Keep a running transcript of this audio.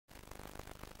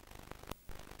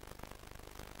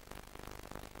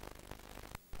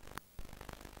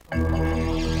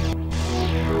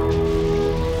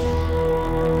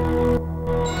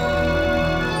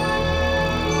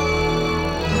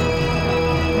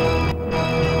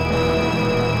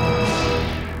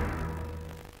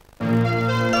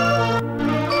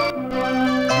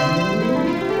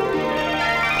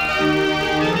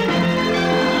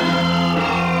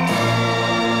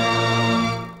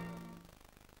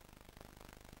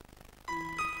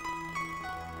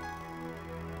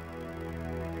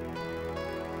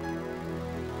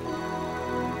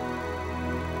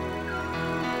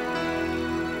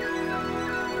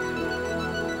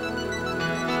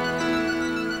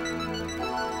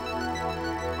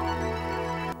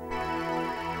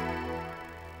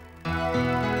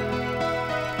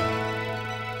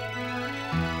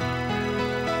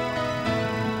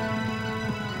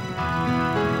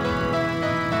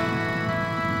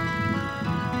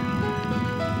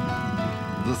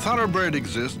The Thoroughbred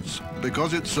exists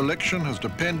because its selection has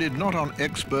depended not on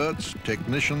experts,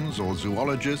 technicians or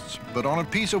zoologists, but on a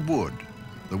piece of wood,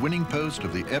 the winning post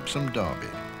of the Epsom Derby.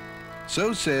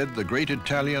 So said the great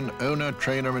Italian owner,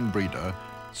 trainer and breeder,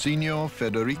 Signor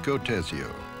Federico Tesio.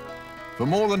 For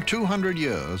more than 200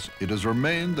 years, it has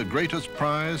remained the greatest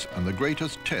prize and the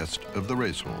greatest test of the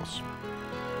racehorse.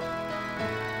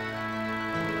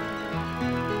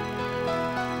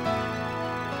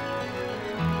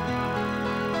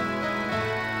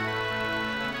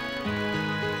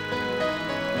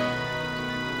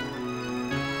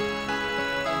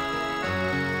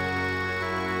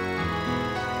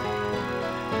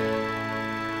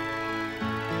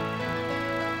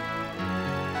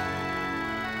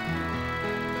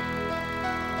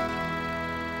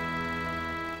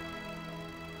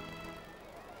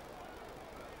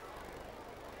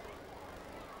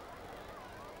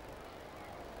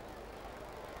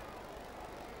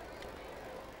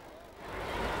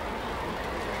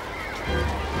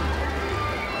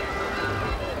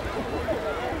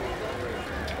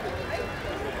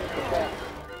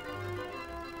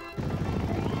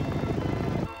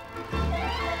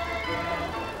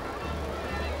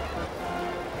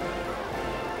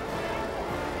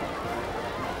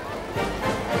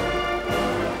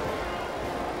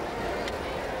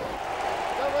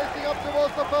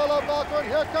 Towards the furlong marker, and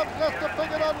here comes Lester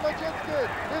Piggott on Lechinsky.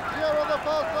 It's here on the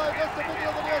far side, Lester Piggott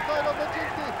on the near side of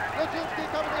Lechinsky. Lechinsky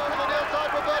coming out on the near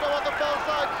side, Roberto on the far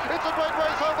side. It's a great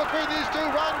race home between these two,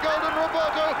 Rheingold and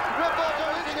Roberto. Roberto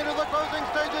is into the closing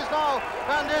stages now,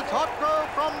 and it's Hot Grove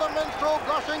from the Minstrel,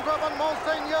 Blushing Grove and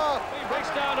Monseigneur. He breaks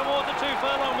down towards the 2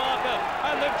 furlong marker,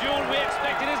 and the duel we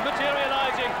expected is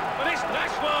materialising, but it's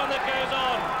Nashwan that goes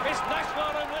on. It's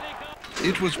Nashwan and Willie Carr.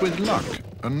 It was with luck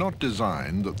and not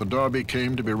design that the Derby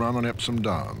came to be run on Epsom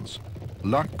Downs.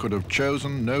 Luck could have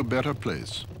chosen no better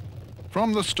place.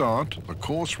 From the start, the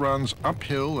course runs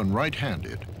uphill and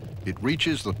right-handed. It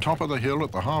reaches the top of the hill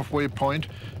at the halfway point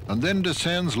and then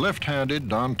descends left-handed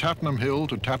down Tattenham Hill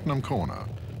to Tattenham Corner.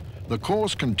 The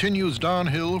course continues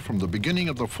downhill from the beginning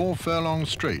of the 4 furlong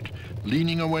straight,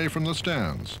 leaning away from the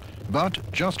stands.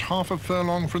 But just half a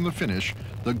furlong from the finish,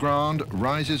 the ground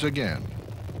rises again.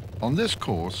 On this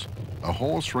course, a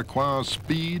horse requires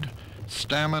speed,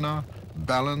 stamina,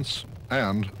 balance,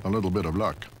 and a little bit of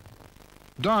luck.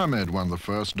 Diomed won the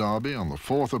first Derby on the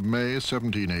 4th of May,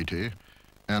 1780,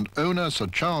 and owner Sir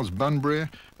Charles Bunbury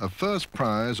a first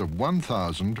prize of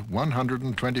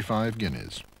 1,125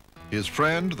 guineas. His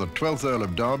friend, the 12th Earl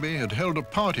of Derby, had held a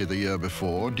party the year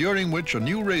before, during which a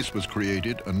new race was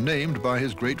created and named by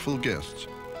his grateful guests.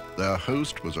 Their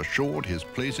host was assured his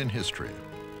place in history.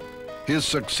 His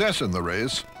success in the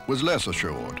race was less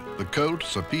assured. The colt,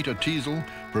 Sir Peter Teazle,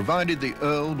 provided the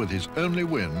Earl with his only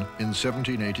win in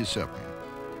 1787.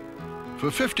 For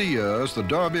 50 years, the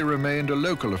Derby remained a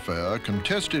local affair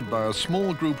contested by a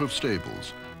small group of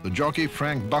stables. The jockey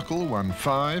Frank Buckle won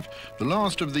 5, the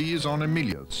last of these on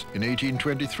Emilius in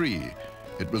 1823.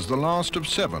 It was the last of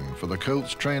 7 for the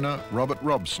colt's trainer Robert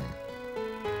Robson.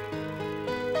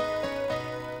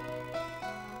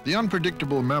 The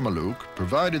unpredictable Mameluke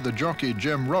provided the jockey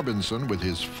Jem Robinson with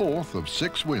his 4th of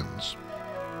 6 wins.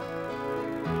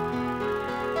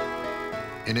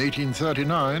 In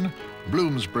 1839,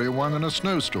 Bloomsbury won in a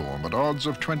snowstorm at odds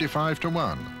of 25 to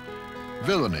 1.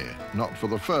 Villainy, not for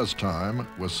the first time,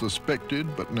 was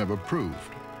suspected but never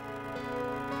proved.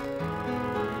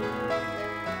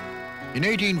 In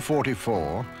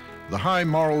 1844, the high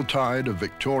moral tide of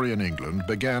Victorian England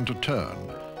began to turn.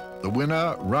 The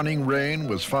winner, Running Rein,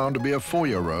 was found to be a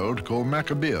 4-year-old called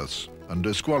Maccabeus and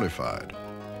disqualified.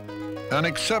 An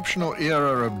exceptional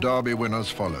era of Derby winners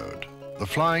followed. The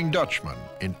Flying Dutchman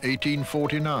in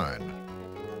 1849.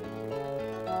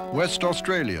 West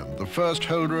Australian, the first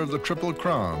holder of the Triple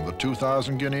Crown, the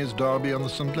 2,000 guineas Derby on the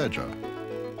St. Leger.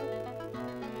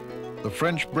 The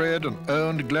French-bred and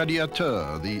owned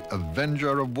Gladiateur, the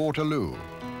Avenger of Waterloo,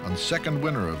 and second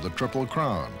winner of the Triple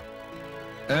Crown.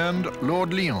 And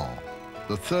Lord Lyon,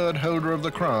 the 3rd holder of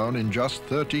the crown in just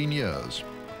 13 years.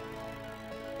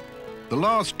 The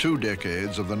last 2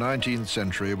 decades of the 19th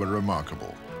century were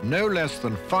remarkable. No less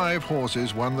than 5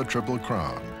 horses won the Triple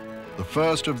Crown. The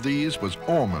first of these was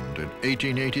Ormond in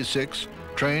 1886,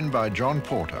 trained by John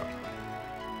Porter.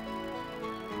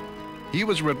 He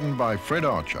was ridden by Fred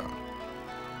Archer.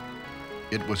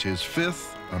 It was his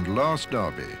 5th and last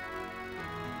Derby.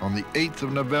 On the 8th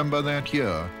of November that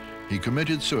year, he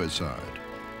committed suicide.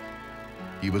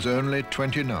 He was only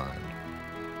 29.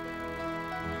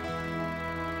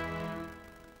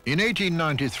 In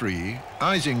 1893,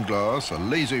 Isinglass, a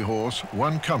lazy horse,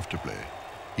 won comfortably.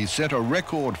 He set a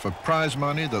record for prize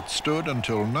money that stood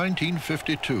until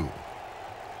 1952.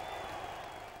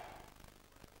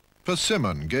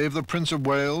 Persimmon gave the Prince of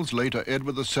Wales, later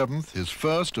Edward VII, his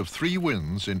first of 3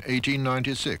 wins in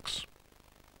 1896.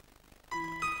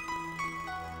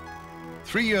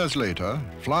 3 years later,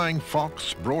 Flying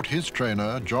Fox brought his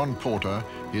trainer, John Porter,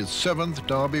 his 7th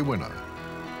Derby winner.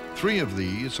 3 of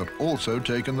these had also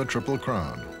taken the Triple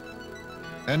Crown.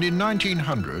 And in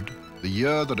 1900, the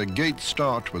year that a gate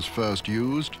start was first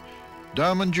used,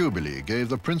 Diamond Jubilee gave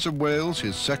the Prince of Wales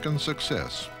his 2nd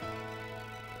success.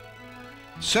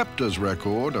 Scepter's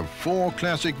record of 4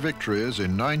 classic victories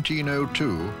in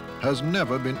 1902 has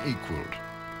never been equalled.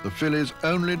 The filly's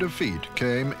only defeat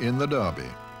came in the Derby.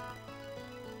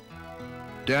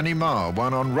 Danny Marr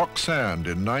won on Roxanne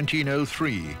in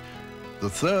 1903, the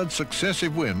 3rd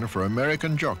successive win for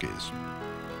American jockeys.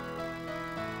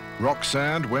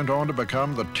 Roxanne went on to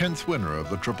become the 10th winner of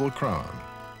the Triple Crown.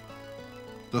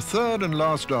 The 3rd and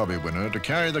last Derby winner to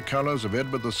carry the colours of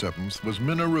Edward VII was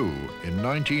Minaroo in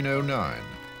 1909.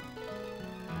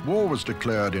 War was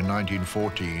declared in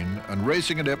 1914 and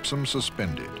racing at Epsom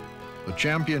suspended. The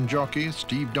champion jockey,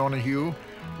 Steve Donoghue,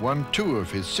 won 2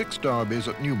 of his 6 derbies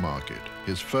at Newmarket,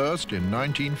 his first in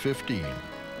 1915.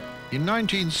 In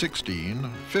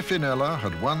 1916, Fifinella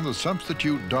had won the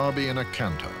substitute derby in a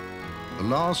canter, the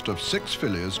last of 6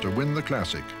 fillies to win the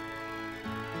Classic.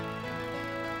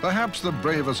 Perhaps the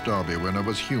bravest Derby winner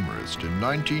was Humorist in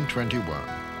 1921.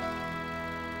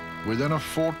 Within a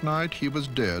fortnight, he was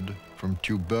dead from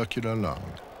tubercular lung.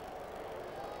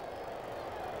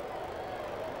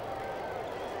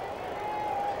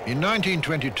 In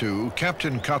 1922,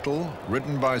 Captain Cuttle,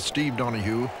 ridden by Steve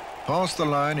Donoghue, passed the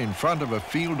line in front of a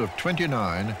field of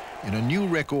 29 in a new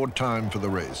record time for the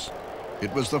race.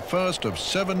 It was the first of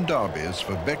 7 derbies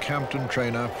for Beckhampton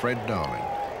trainer Fred Darling.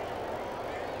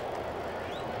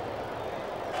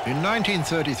 In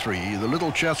 1933, the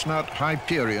little chestnut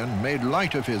Hyperion made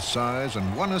light of his size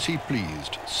and won as he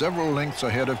pleased, several lengths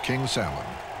ahead of King Salmon.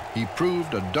 He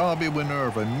proved a Derby winner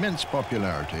of immense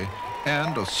popularity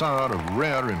and a sire of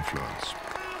rare influence.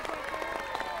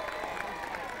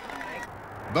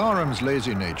 Barham's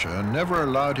lazy nature never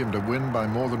allowed him to win by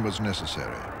more than was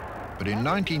necessary. But in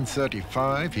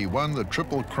 1935, he won the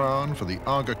Triple Crown for the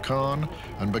Aga Khan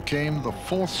and became the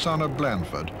 4th son of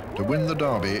Blandford to win the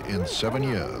Derby in 7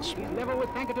 years.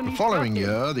 The following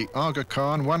year, the Aga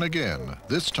Khan won again,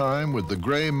 this time with the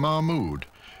grey Mahmood,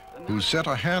 who set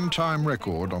a hand time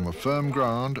record on the firm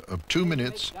ground of 2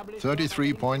 minutes,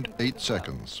 33.8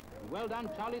 seconds.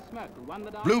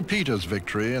 Blue Peter's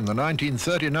victory in the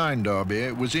 1939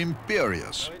 Derby was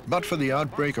imperious, but for the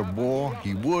outbreak of war,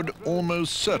 he would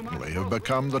almost certainly have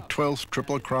become the 12th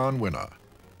Triple Crown winner.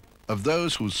 Of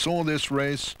those who saw this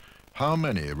race, how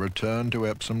many returned to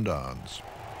Epsom Downs?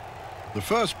 The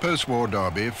first post-war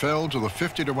Derby fell to the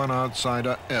 50-to-1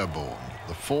 outsider Airborne,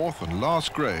 the 4th and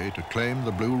last grey to claim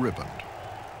the blue riband.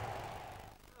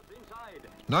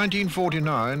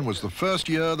 1949 was the first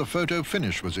year the photo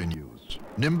finish was in use.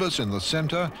 Nimbus in the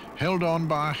centre, held on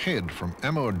by a head from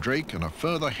Amor Drake and a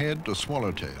further head to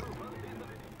Swallowtail.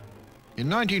 In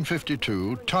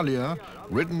 1952, Tullier,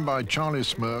 ridden by Charlie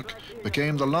Smirk,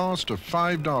 became the last of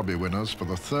 5 Derby winners for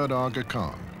the 3rd Aga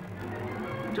Khan.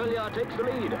 Tullier takes the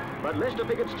lead, but Lester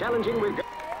Pickett's challenging with...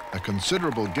 A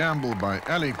considerable gamble by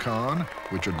Ali Khan,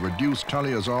 which had reduced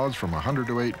Tullier's odds from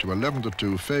 100-8 to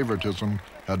 11-2 favouritism,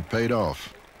 had paid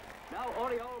off.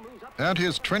 At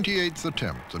his 28th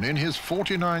attempt and in his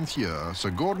 49th year, Sir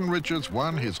Gordon Richards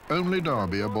won his only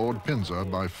Derby aboard Pinzer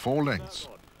by 4 lengths.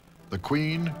 The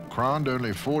Queen, crowned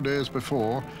only 4 days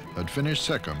before, had finished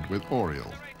 2nd with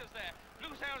Oriel.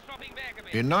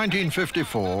 In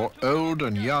 1954, old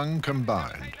and young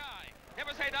combined.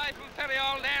 Never Say Die from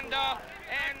Ferriol, Landar,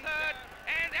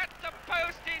 and at the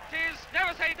post it is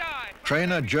Never Say Die.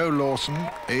 Trainer Joe Lawson,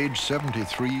 age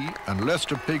 73, and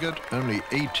Lester Piggott, only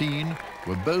 18,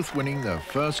 were both winning their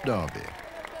first Derby.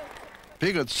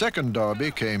 Piggott's 2nd Derby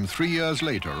came 3 years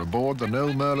later aboard the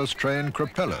Noel Merlis train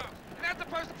Crapello. And at the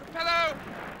post, Crapello.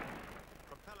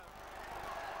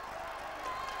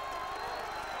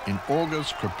 In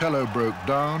August, Crapello broke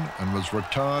down and was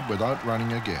retired without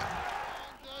running again.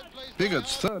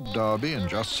 Piggott's 3rd Derby in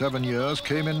just 7 years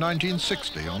came in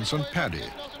 1960 on St Paddy.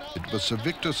 It was Sir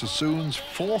Victor Sassoon's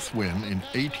 4th win in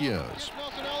 8 years.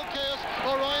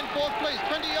 Orion 4th place,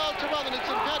 20 yards to run, and it's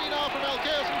St Paddy now from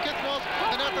Alcaeus and Kitnos,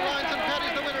 and at the line St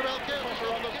Paddy's the winner, Alcaeus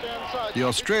on the stand side. The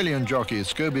Australian jockey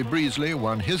Scobie Breesley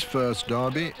won his first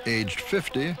Derby, aged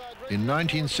 50, in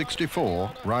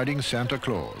 1964, riding Santa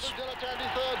Claus.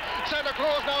 Santa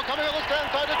Claus now coming on the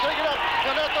stand side to take it up,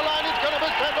 and at the line it's going to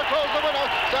be Santa Claus the winner.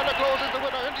 Santa Claus is the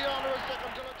winner.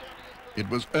 It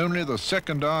was only the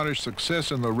second Irish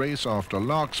success in the race after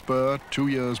Larkspur 2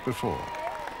 years before.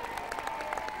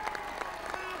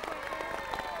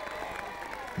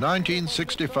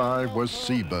 1965 was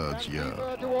Seabird's year.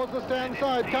 Towards the stand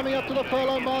side, coming up to the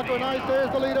furlong marker, and I say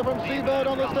is the leader from Seabird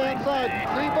on the stand side.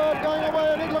 Seabird going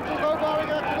away, and it looks as though barring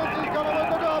accidents he's going to win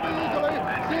the Derby easily.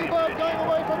 Seabird going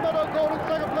away from Meadowgold in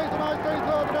second place, and I say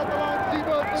third, and at the line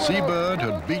Seabird. Seabird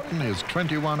had beaten his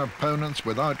 21 opponents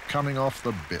without coming off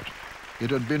the bit. It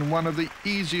had been one of the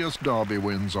easiest Derby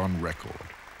wins on record.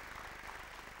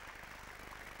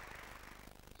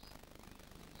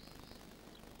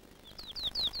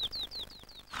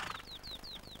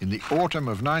 In the autumn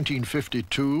of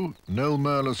 1952, Noel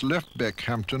Merlis left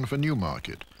Beckhampton for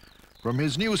Newmarket. From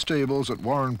his new stables at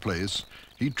Warren Place,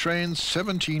 he trained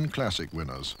 17 classic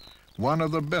winners. One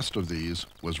of the best of these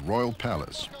was Royal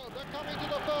Palace. They're coming to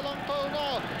the furlong pole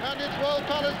now, and it's Royal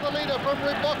Palace, the leader, from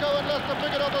Ribocco and Lester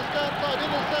Piggott on the stand side.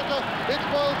 In the centre, it's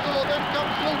Royal Tour, then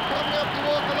comes Luke coming up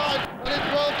towards the line, and it's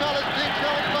Royal Palace being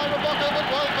challenged by Ribocco, but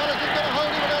Royal Palace is going to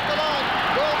hold him at the line.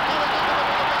 Royal Palace is the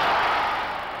winner.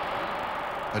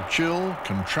 A chill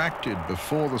contracted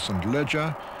before the St.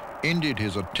 Leger ended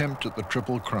his attempt at the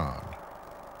Triple Crown.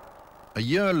 A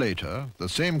year later, the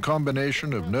same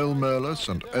combination of Noel Merlis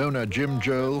and owner Jim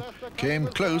Joel came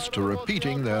close to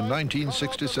repeating their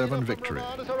 1967 victory.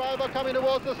 Survivor coming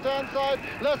towards the stand side.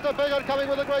 Lester Piggott coming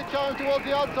with a great challenge towards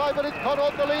the outside, but it's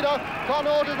Connaught the leader.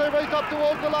 Connaught as they race up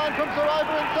towards the line from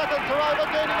Survivor in second. Survivor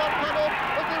gaining on Connaught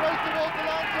as they race towards the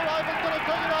line. Survivor's going to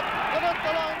take it up, and at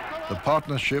the line. The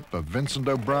partnership of Vincent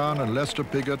O'Brien and Lester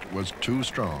Piggott was too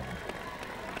strong.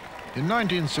 In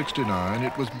 1969,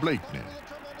 it was Blakeney.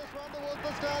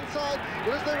 Stand side,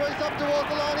 but as they race up towards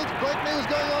the line, it's Blakeney who's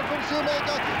going on from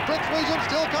Shoemaker. Prince Regent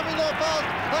still coming there fast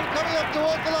and coming up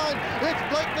towards the line. It's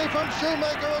Blakeney from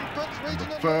Shoemaker and Prince Regent.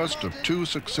 The first of two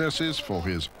successes for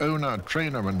his owner,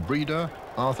 trainer and breeder,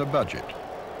 Arthur Budgett.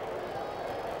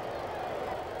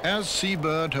 As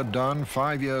Seabird had done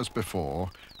 5 years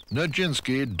before,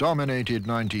 Nijinsky dominated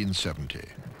 1970.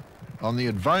 On the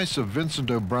advice of Vincent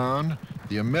O'Brien,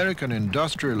 the American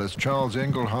industrialist Charles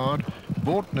Engelhard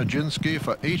bought Nijinsky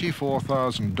for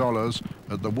 $84,000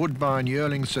 at the Woodbine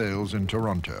yearling sales in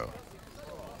Toronto.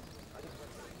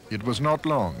 It was not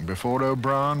long before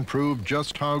O'Brien proved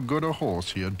just how good a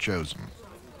horse he had chosen.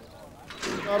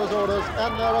 Out his orders,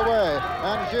 and they're away.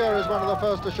 Angier is one of the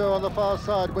first to show on the far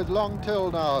side with Long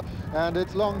Till now. And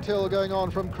it's Long Till going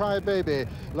on from Crybaby.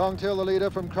 Long Till the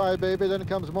leader from Crybaby, then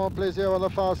comes Montplaisir on the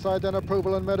far side, then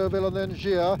Approval and Meadowville, and then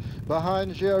Gier.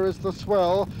 Behind Gier is the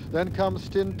Swell, then comes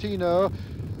Stintino.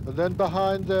 Then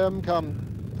behind them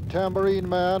come Tambourine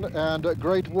Man and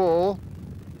Great Wall.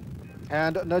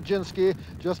 And Nijinsky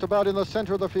just about in the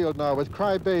center of the field now with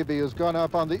Crybaby, who's gone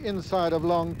up on the inside of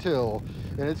Long Till.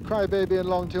 And it's Crybaby and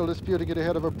Long Till disputing it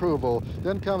ahead of Approval.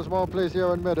 Then comes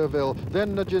Montplaisir and Meadowville.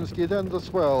 Then Nijinsky, then the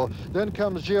Swell. Then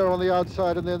comes Gier on the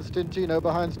outside, and then Stintino.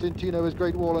 Behind Stintino is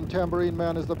Great Wall, and Tambourine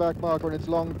Man is the back marker, and it's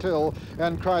Long Till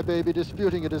and Crybaby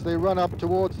disputing it as they run up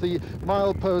towards the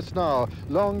milepost now.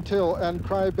 Long Till and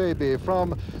Crybaby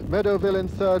from Meadowville in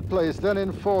third place. Then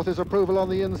in fourth is Approval on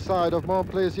the inside of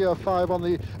Montplaisir, 5 on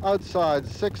the outside.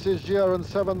 6 is Gier and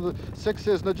 6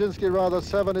 is Nijinsky rather,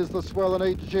 7 is the Swell and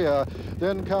 8 Gier.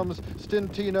 Then comes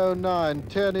Stintino 9,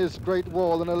 10 is Great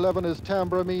Wall, and 11 is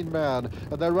Tambourine Man.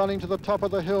 And they're running to the top of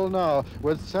the hill now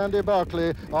with Sandy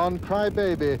Barkley on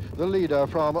Crybaby, the leader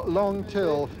from Long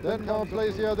Till. Then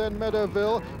Montplaisir, then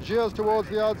Meadowville. Gier's towards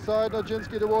the outside,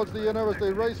 Nijinsky towards the inner as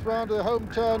they race round the home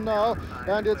turn now.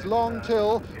 And it's Long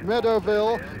Till,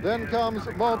 Meadowville. Then comes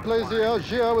Montplaisir,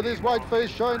 Gier with his white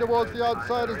face showing towards the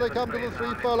outside as they come to the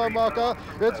 3 furlong marker.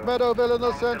 It's Meadowville in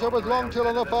the center with Long Till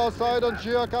on the far side and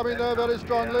Gier coming there very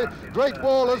strongly. Great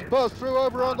Wall has burst through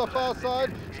over on the far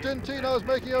side. Stintino's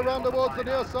making a run towards the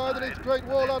near side, and it's Great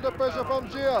Wall under pressure from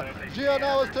Gier. Gier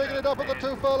now has taken it up at the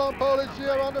 2 furlong pole. It's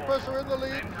Gier under pressure in the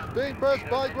lead, being pressed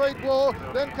by Great Wall.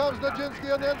 Then comes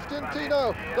Nijinsky and then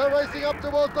Stintino. They're racing up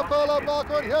towards the furlong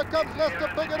marker, and here comes Lester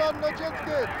Piggott on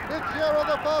Nijinsky. It's Gier on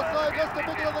the far side, Lester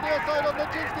Piggott on the near side of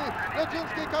Nijinsky.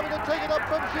 Nijinsky coming to take it up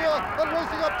from Gier and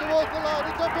racing up towards the line.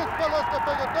 It's a miss for Lester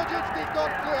Piggott. Nijinsky's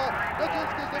gone clear.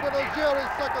 Nijinsky's the winner. Gier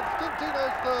is second,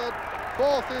 Stintino's third,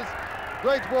 4th is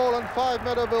Great Wall and 5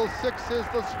 Meadowville, 6 is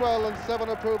the Swell and 7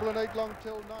 Approval and 8 Long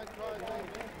Till, 9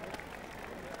 Crybaby.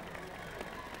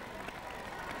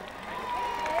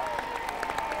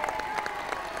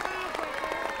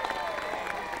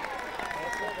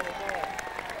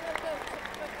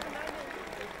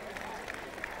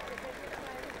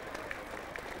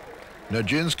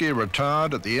 Nijinsky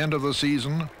retired at the end of the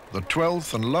season, the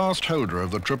 12th and last holder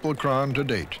of the Triple Crown to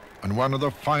date. and one of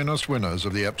the finest winners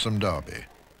of the Epsom Derby.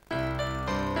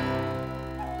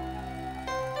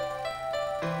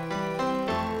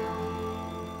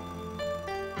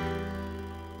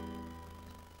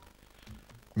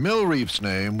 Mill Reef's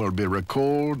name will be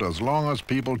recalled as long as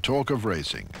people talk of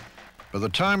racing. By the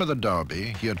time of the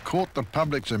Derby, he had caught the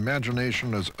public's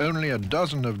imagination as only a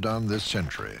dozen have done this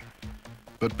century.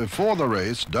 But before the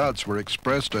race, doubts were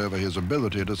expressed over his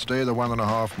ability to stay the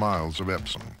 1.5 miles of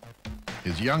Epsom.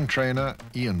 His young trainer,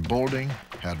 Ian Balding,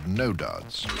 had no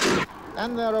doubts.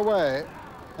 And they're away.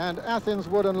 And Athens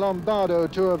Wood and Lombardo,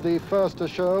 two of the first to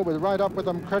show, with right up with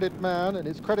them Credit Man, and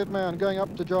it's Credit Man going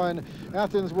up to join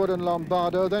Athens Wood and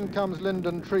Lombardo. Then comes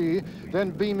Linden Tree, then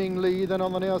Beaming Lee, then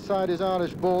on the near side is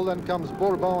Irish Bull, then comes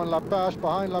Bourbon and Lapache.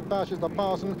 Behind Lapache is the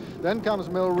Parson, then comes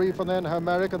Mill Reef, and then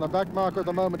Homeric, and the back marker at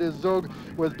the moment is Zug,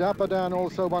 with Dapper Dan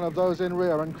also one of those in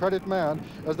rear, and Credit Man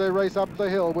as they race up the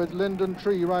hill with Linden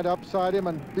Tree right upside him,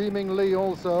 and Beaming Lee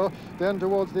also. Then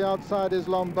towards the outside is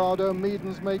Lombardo.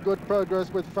 Meaden's made good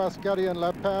progress with Frascati and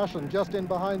Lapache, and just in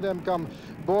behind them come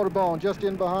Bourbon. Just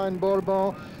in behind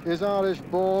Bourbon is Irish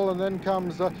Ball, and then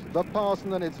comes the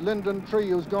Parson, and it's Linden Tree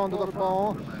who's gone to the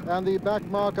far, and the back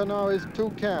marker now is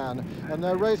Toucan, and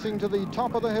they're racing to the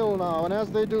top of the hill now, and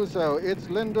as they do so, it's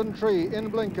Linden Tree in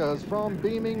blinkers from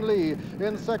Beaming Lee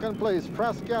in second place.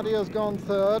 Frascati has gone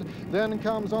third, then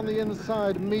comes on the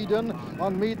inside Meaden.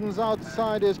 On Meaden's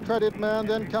outside is Credit Man,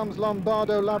 then comes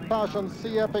Lombardo, Lapache and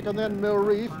Sea Epic, and then Mill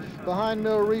Reef. Behind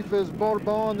Mill Reef is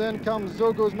Bourbon, then comes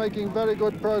Zug, who's making very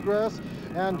good progress.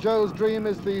 And Joe's Dream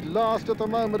is the last at the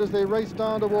moment as they race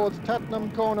down towards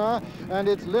Tattenham Corner, and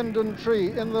it's Linden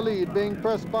Tree in the lead, being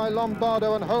pressed by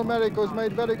Lombardo, and Homeric, who's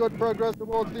made very good progress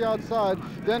towards the outside.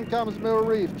 Then comes Mill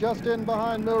Reef. Just in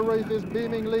behind Mill Reef is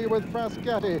Beaming Lee with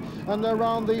Frascati, and they're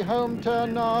round the home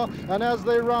turn now, and as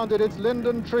they round it, it's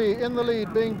Linden Tree in the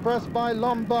lead, being pressed by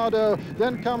Lombardo.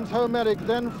 Then comes Homeric,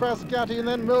 then Frascati, and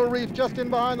then Mill Reef just in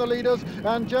behind the leaders,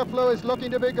 and Jeff Lewis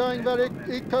looking to be going very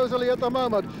cosily at the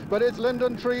moment, but it's Linden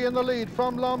Tree in the lead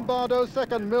from Lombardo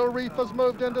second. Mill Reef has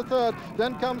moved into third.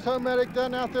 Then comes Homeric,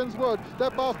 then Athens Wood. They're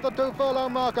past the 2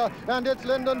 furlong marker, and it's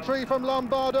Linden Tree from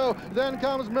Lombardo. Then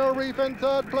comes Mill Reef in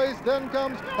third place. Then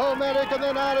comes Homeric, and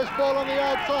then Irish Ball on the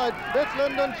outside. It's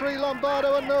Linden Tree,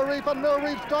 Lombardo, and Mill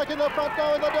Reef striking the front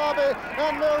now in the Derby.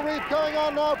 And Mill Reef going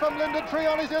on now from Linden Tree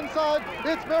on his inside.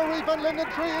 It's Mill Reef and Linden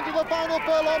Tree into the final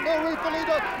furlong. Mill Reef the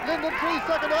leader, Linden Tree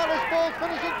second, Irish Ball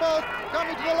finishing first,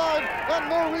 coming to the line, and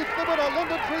Mill Reef the winner.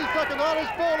 Linden Tree second, Irish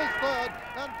Ball is third,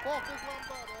 and fourth is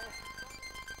Lombardo.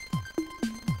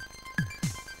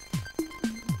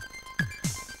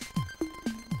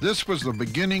 This was the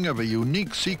beginning of a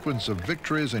unique sequence of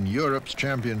victories in Europe's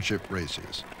championship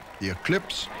races. The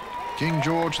Eclipse, King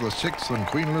George VI and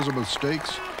Queen Elizabeth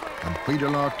Stakes, and Prix de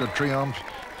l'Arc de Triomphe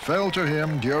fell to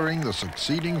him during the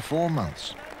succeeding 4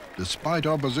 months. Despite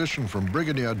opposition from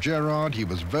Brigadier Gerard, he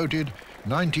was voted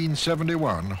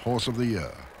 1971 Horse of the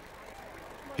Year.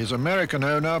 His American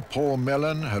owner, Paul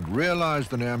Mellon, had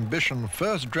realized an ambition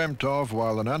first dreamt of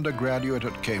while an undergraduate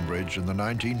at Cambridge in the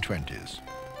 1920s.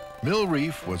 Mill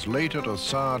Reef was later to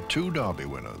sire 2 Derby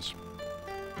winners.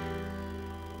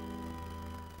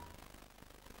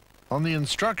 On the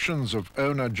instructions of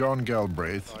owner John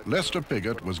Galbraith, Lester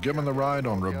Piggott was given the ride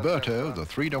on Roberto, the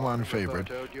 3-to-1 favourite,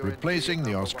 replacing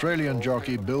the Australian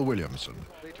jockey Bill Williamson,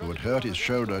 who had hurt his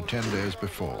shoulder 10 days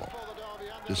before.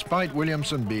 Despite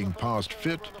Williamson being past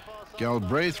fit,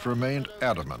 Galbraith remained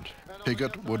adamant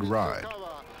Piggott would ride.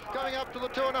 Coming up to the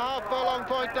 2.5 furlong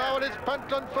point now, and it's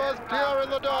Pentland first clear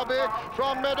in the Derby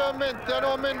from Meadow Mint, then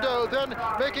Ormindo, then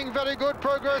making very good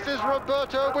progress is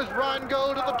Roberto with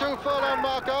Rheingold at the 2 furlong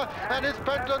marker, and it's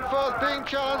Pentland first being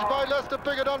challenged by Lester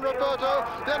Piggott on Roberto.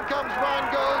 Then comes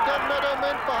Rheingold, then Meadow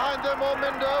Mint, behind them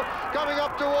Ormindo, coming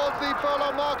up towards the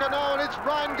furlong marker now, and it's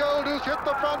Rheingold who's hit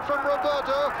the front from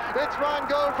Roberto. It's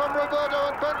Rheingold from Roberto,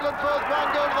 and Pentland first,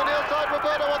 Rheingold on the near side,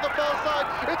 Roberto on the far side.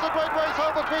 It's a great race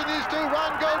home between these two,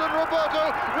 Rheingold and Roberto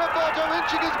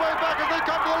inching his way back as they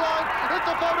come to the line. It's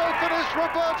a photo finish,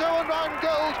 Roberto and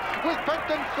Rheingold with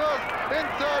Penton first in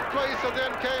third place, and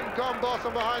then came Gomboss,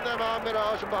 and behind them Our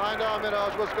Mirage, and behind Our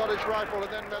Mirage was Scottish Rifle,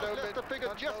 and then Meadow Mint. The figure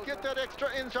just get that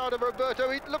extra inch out of Roberto.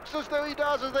 It looks as though he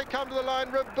does as they come to the line.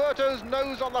 Roberto's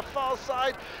nose on the far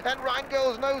side and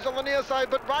Rheingold's nose on the near side,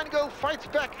 but Rheingold fights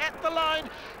back at the line.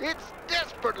 It's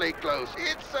desperately close.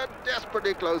 It's a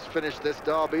desperately close finish, this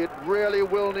Derby. It really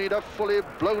will need a fully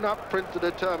blown up print to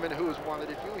determine who's won it.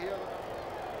 If you hear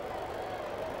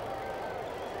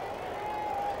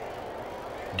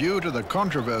Due to the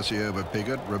controversy over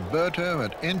Piggott, Roberto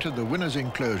had entered the winner's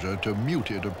enclosure to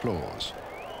muted applause.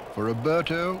 For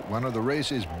Roberto, one of the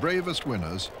race's bravest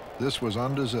winners, this was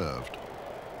undeserved.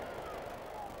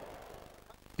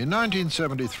 In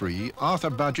 1973, Arthur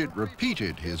Budgett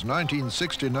repeated his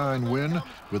 1969 win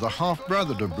with a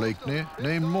half-brother to Blakeney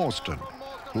named Morstan,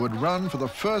 who had run for the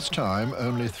first time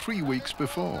only 3 weeks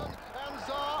before.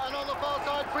 And on the far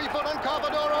side, Freefoot and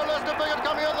Cavadoro. Lester Biggett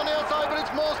coming on the near side, but it's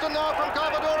Morstan now from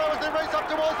Cavadoro as they race up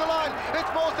towards the line.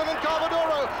 It's Morstan and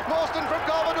Cavadoro. Morstan from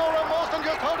Cavadoro. Morstan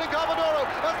just holding Cavadoro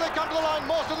as they come to the line.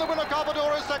 Morstan the winner,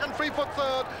 Cavadoro second, Freefoot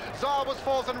third. Czar was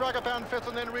fourth and Ragapan fifth,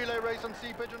 and then relay race and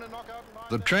Sea Pigeon and knockout.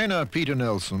 The trainer, Peter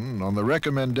Nelson, on the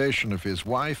recommendation of his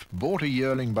wife, bought a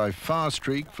yearling by Far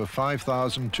Streak for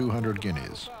 5,200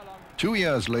 guineas. 2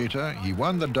 years later, he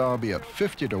won the Derby at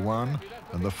 50 to 1,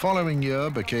 and the following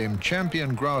year became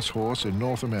champion grass horse in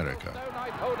North America. Snow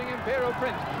Knight holding Imperial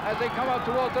Prince as they come up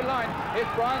towards the line. It's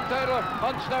Brian Taylor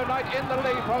on Snow Knight in the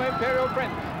lead from Imperial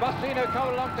Prince. Bustino come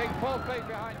along, take fourth place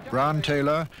behind. Brian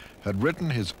Taylor had written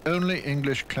his only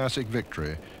English classic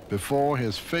victory before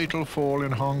his fatal fall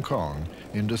in Hong Kong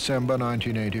in December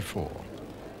 1984.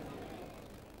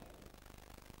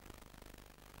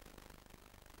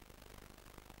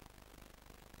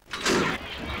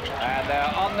 And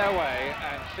they're on their way,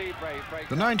 and Seabrave breaks.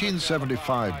 The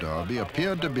 1975 Derby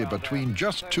appeared to be between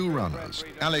just two runners,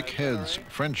 Alec Head's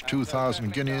French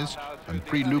 2,000 guineas and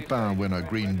Prix Lupin winner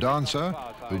Green Dancer,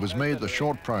 who was made the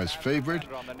short price favourite,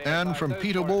 and from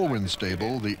Peter Walwyn's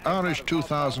stable, the Irish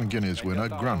 2,000 guineas winner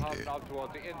Grundy.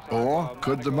 Or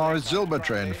could the Maurice Zilber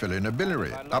train fill in a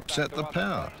Billary, upset the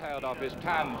pair? Tailed off his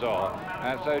Tanzor,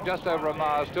 and so just over a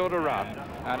mile still to run,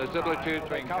 and it's little two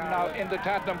three come now into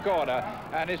Tattenham Corner,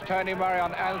 and it's Tony Murray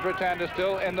on Anne's Pretender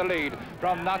still in the lead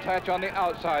from Nuthatch on the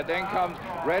outside. Then comes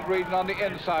Red Region on the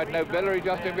inside, no Billary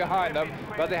just in behind them,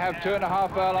 but they have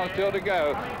 2.5 furlongs still to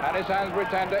go, and it's Anne's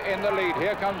Pretender in the lead.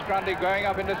 Here comes Grundy going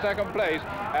up into second place,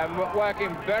 and working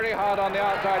very hard on the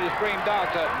outside is Green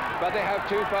Dancer, but they have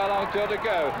 2 furlongs still to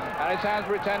go, and it's Anne's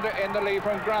Pretender in the lead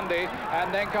from Grundy,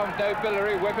 and then comes No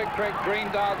Billary, Whippet Crick, Green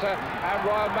Dancer, and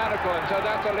Royal Manacle, and so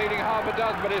that's a leading half a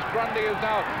dozen, but it's Grundy who's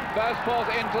now first forth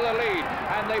into the lead,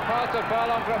 and they pass the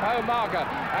furlong from home marker,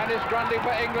 and it's Grundy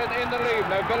for England in the lead.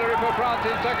 No Billary for France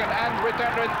in second, and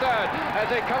Pretender in third as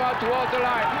they come up towards the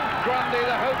line. Grundy,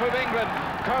 the hope of England,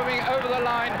 coming over the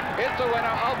line. It's the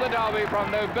winner of the Derby from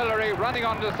No Billary, running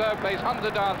on to third place. Hunter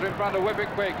Dancer in front of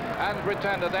Whippet Quick and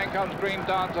Pretender. Then comes Green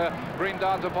Dancer. Green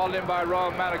Dancer followed in by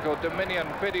Royal Manacle, Dominion,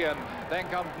 Fidian. Then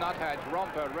comes Nuthatch,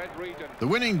 Romper, Red Region. The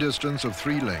winning distance of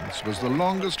 3 lengths was the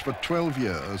longest for 12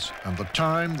 years, and the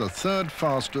time the third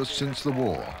fastest since the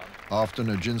war, after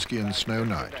Nijinsky and Snow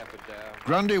Knight.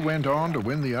 Grundy went on to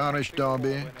win the Irish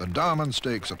Derby, the Diamond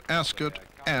Stakes at Ascot,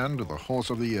 and the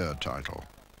Horse of the Year title.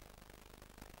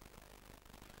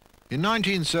 In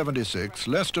 1976,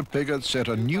 Lester Piggott set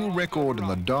a new record in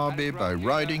the Derby by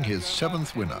riding his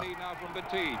 7th winner.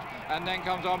 And then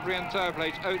comes Ombre in third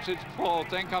place, Oates is fourth,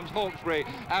 then comes Hawkesbury,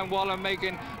 and Waller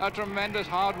making a tremendous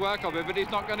hard work of it, but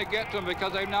he's not going to get to them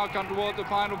because they've now come towards the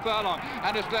final furlong,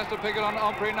 and it's Lester Piggott on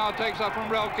Ombre now takes up from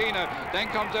Relkino, then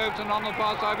comes Oates on the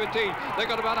far side with Team. They've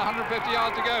got about 150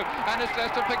 yards to go, and it's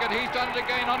Lester Piggott, he's done it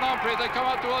again on Ombre, they come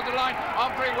up towards the line,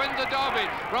 Ombre wins the Derby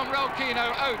from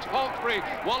Relkino, Oates, Hawkesbury,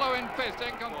 Wallow in fifth,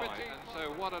 then comes Petit.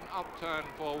 So what an upturn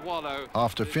for Wallow.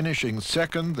 After finishing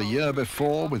second the year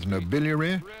before with No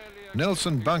Billary,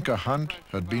 Nelson Bunker Hunt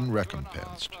had been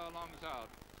recompensed.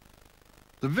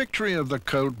 The victory of the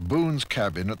colt Boone's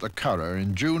Cabin at the Curragh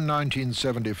in June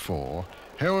 1974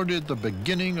 heralded the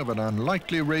beginning of an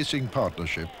unlikely racing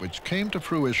partnership which came to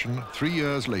fruition 3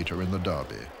 years later in the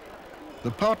Derby.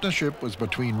 The partnership was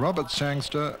between Robert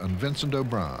Sangster and Vincent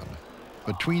O'Brien.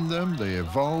 Between them, they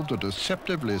evolved a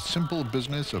deceptively simple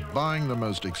business of buying the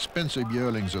most expensive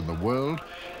yearlings in the world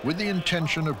with the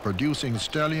intention of producing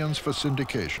stallions for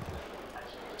syndication.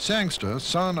 Sangster,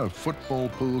 son of Football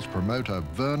Pool's promoter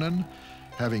Vernon,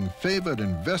 having favoured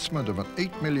investment of an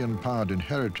 £8 million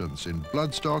inheritance in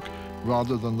bloodstock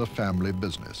rather than the family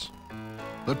business.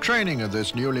 The training of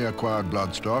this newly acquired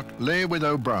bloodstock lay with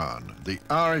O'Brien, the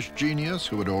Irish genius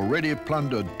who had already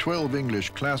plundered 12 English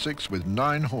classics with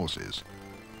 9 horses.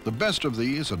 The best of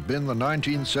these had been the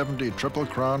 1970 Triple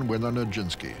Crown winner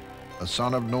Nijinsky, a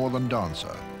son of Northern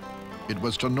Dancer. It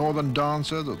was to Northern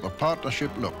Dancer that the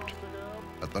partnership looked.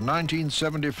 At the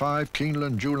 1975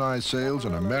 Keeneland July sales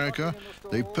in America,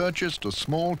 they purchased a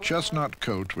small chestnut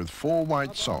coat with 4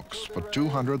 white socks for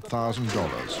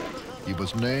 $200,000. He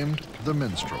was named the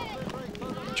Minstrel.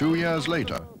 2 years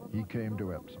later, he came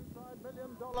to Epsom.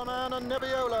 Dollar Man and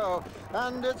Nebbiolo,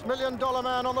 and it's Million Dollar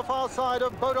Man on the far side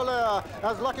of Baudelaire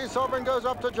as Lucky Sovereign goes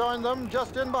up to join them.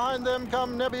 Just in behind them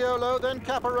come Nebbiolo, then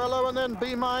Caparello, and then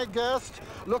Be My Guest.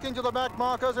 Looking to the back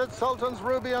markers, it's Sultan's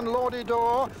Ruby and Lordy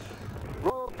Door.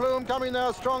 Royal Plume coming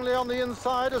there strongly on the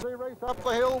inside as they race up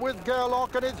the hill with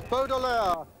Gerlock, and it's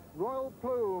Baudelaire, Royal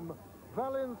Plume,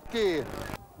 Valinsky,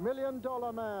 Million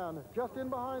Dollar Man. Just in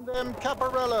behind them,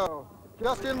 Caparello.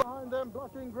 Just in behind them,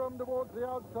 Blushing Groom towards the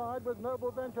outside with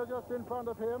Noble Venture just in front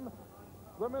of him.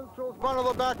 The Minstrel's one of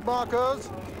the back markers,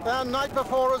 and Night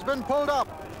Before has been pulled up.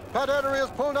 Pat Edery has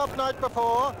pulled up Night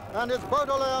Before, and it's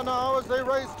Baudelaire now as they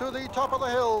race to the top of the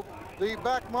hill. The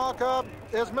back marker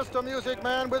is Mr. Music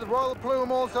Man with Royal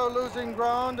Plume also losing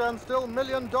ground, and still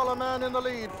Million Dollar Man in the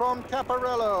lead from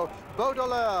Caparello,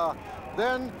 Baudelaire.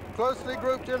 Then closely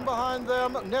grouped in behind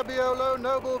them, Nebbiolo,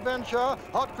 Noble Venture.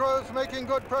 Hot Grove's making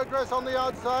good progress on the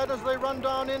outside as they run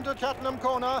down into Chattenham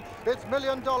Corner. It's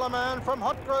Million Dollar Man from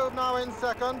Hot Grove now in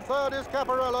second. Third is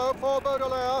Caparello for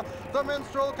Baudelaire. The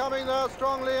Minstrel coming there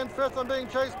strongly in fifth and being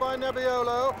chased by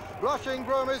Nebbiolo. Blushing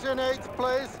Groom is in eighth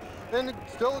place. And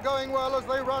still going well as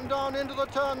they run down into the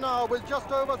turn now with just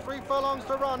over 3 furlongs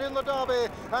to run in the Derby,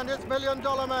 and it's Million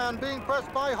Dollar Man being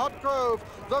pressed by Hot Grove.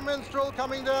 The Minstrel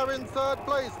coming there in third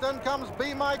place. Then comes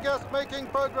Be My Guest making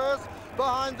progress.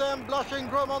 Behind them, Blushing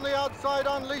Groom on the outside,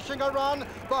 unleashing a run.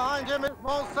 Behind him is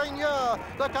Monseigneur.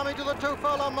 They're coming to the 2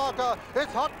 furlong marker.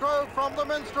 It's Hot Grove from the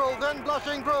Minstrel, then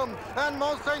Blushing Groom, and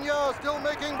Monseigneur still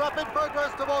making rapid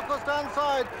progress towards the stand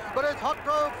side. But it's Hot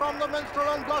Grove from the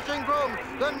Minstrel and Blushing Groom.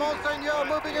 Then Monseigneur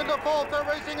moving into fourth. They're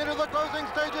racing into the closing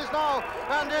stages now.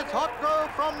 And it's Hot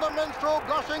Grove from the Minstrel,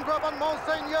 Blushing Groom and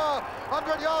Monseigneur.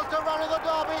 100 yards to run in the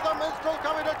Derby. The Minstrel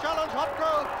coming to challenge Hot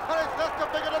Grove. And it's Lester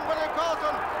Piggott and William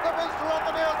Carson. The Minstrel on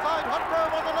the near side, Hot Grove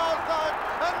on the north side,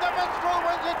 and the Minstrel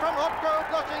wins it from Hot Grove.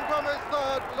 Blushing Groom is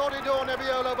third. Lordy Door,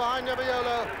 Nebbiolo behind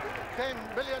Nebbiolo. Came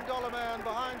Million Dollar Man.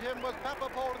 Behind him was Papa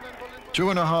Paul, and then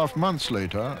 2.5 months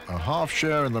later, a half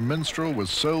share in the Minstrel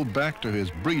was sold back to his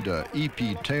breeder,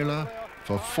 E.P. Taylor,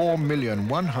 for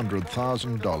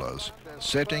 $4,100,000,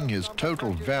 setting his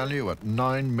total value at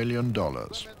 $9 million.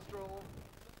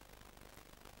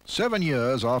 7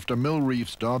 years after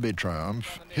Millreef's Derby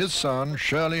triumph, his son,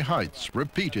 Shirley Heights,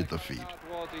 repeated the feat.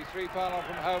 The 3 furlong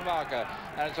from home marker,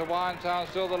 and it's Hawaiian Town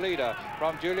still the leader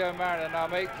from Julio Mariner. Now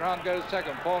Matron goes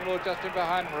second, Cornwall just in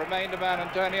behind him, Remainder Man and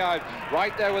Tony Ives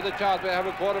right there with a chance. We have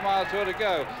a quarter mile still to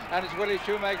go, and it's Willie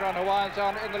Shoemaker on Hawaiian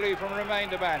Town in the lead from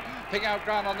Remainder Man. Picking out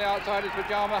ground on the outside is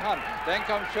Pajama Hunt. Then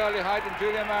comes Shirley Heights and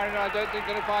Julio Mariner. I don't think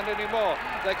going to find any more.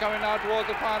 They're coming now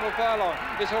towards the final furlong.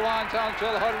 It's Hawaiian Town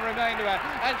still holding Remainder Man,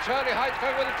 and Shirley Heights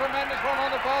going with a tremendous run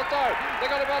on the far side.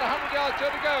 They've got about 100 yards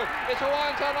still to go. It's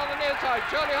Hawaiian Town on the near side.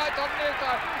 Shirley Heights on the near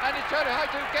side, and it's Shirley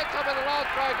Heights who gets up at the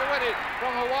last try to win it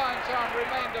from Hawaiian Town,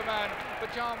 Remainder Man,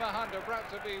 Pajama Hunter,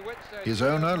 Brapsby, Whitstead. His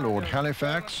owner, Lord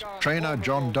Halifax, trainer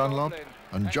John Dunlop,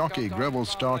 and jockey Greville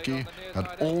Starkey had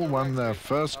all won their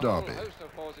first Derby.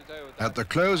 At the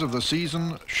close of the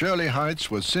season, Shirley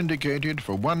Heights was syndicated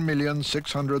for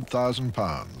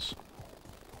 £1,600,000.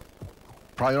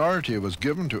 Priority was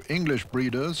given to English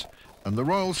breeders, and the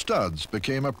Royal Studs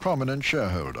became a prominent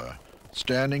shareholder,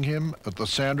 standing him at the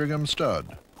Sandringham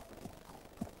Stud.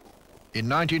 In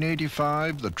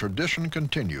 1985, the tradition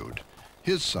continued.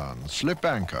 His son, Slip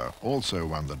Anchor, also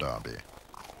won the Derby.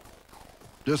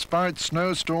 Despite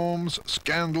snowstorms,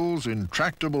 scandals,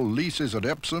 intractable leases at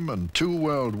Epsom, and 2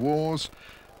 world wars,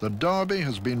 the Derby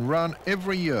has been run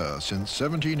every year since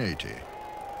 1780.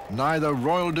 Neither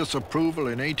royal disapproval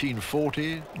in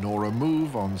 1840 nor a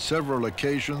move on several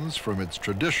occasions from its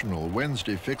traditional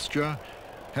Wednesday fixture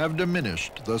have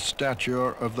diminished the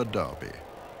stature of the Derby.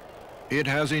 It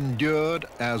has endured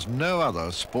as no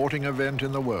other sporting event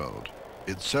in the world.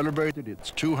 It celebrated its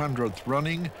 200th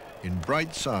running in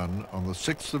bright sun on the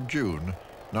 6th of June,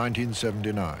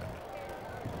 1979.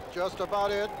 just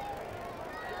about it.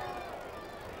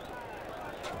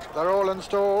 They're all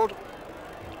installed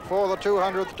for the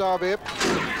 200th Derby.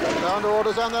 Down to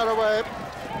orders and they're away.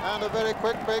 And a very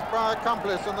quick break by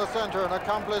Accomplice in the centre. And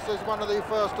Accomplice is one of the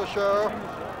first to show.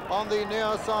 On the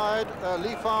near side,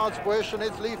 Leafard's Wish, and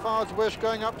it's Leafard's Wish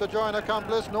going up to join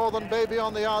Accomplice. Northern Baby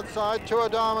on the outside. Tour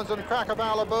Diamonds and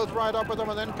Crackerval are both right up with them,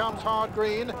 and then comes Hard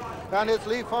Green. And it's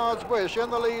Leafard's Wish in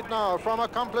the lead now from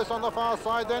Accomplice on the far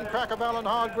side, then Crackerval and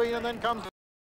Hard Green, and then comes